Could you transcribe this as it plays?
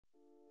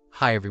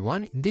Hi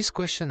everyone, in this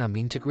question I'm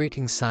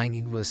integrating sine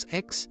inverse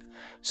x,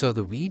 so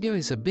the video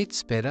is a bit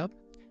sped up.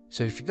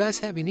 So if you guys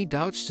have any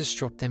doubts, just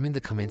drop them in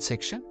the comment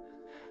section.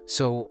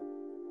 So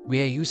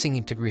we are using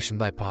integration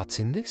by parts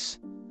in this.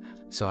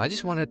 So I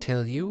just want to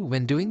tell you,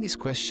 when doing this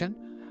question,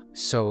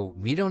 so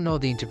we don't know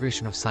the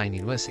integration of sine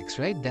inverse x,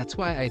 right? That's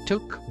why I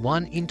took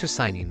 1 into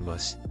sine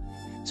inverse.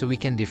 So we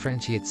can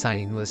differentiate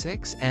sine inverse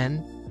x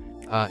and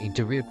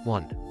integrate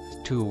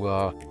 1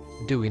 to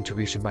do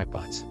integration by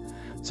parts.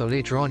 So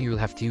later on you will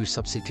have to use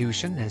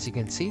substitution, as you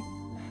can see.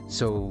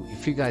 So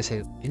if you guys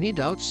have any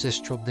doubts,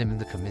 just drop them in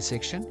the comment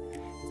section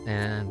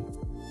and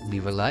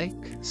leave a like,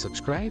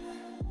 subscribe,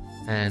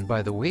 and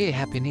by the way,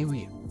 Happy New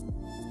Year.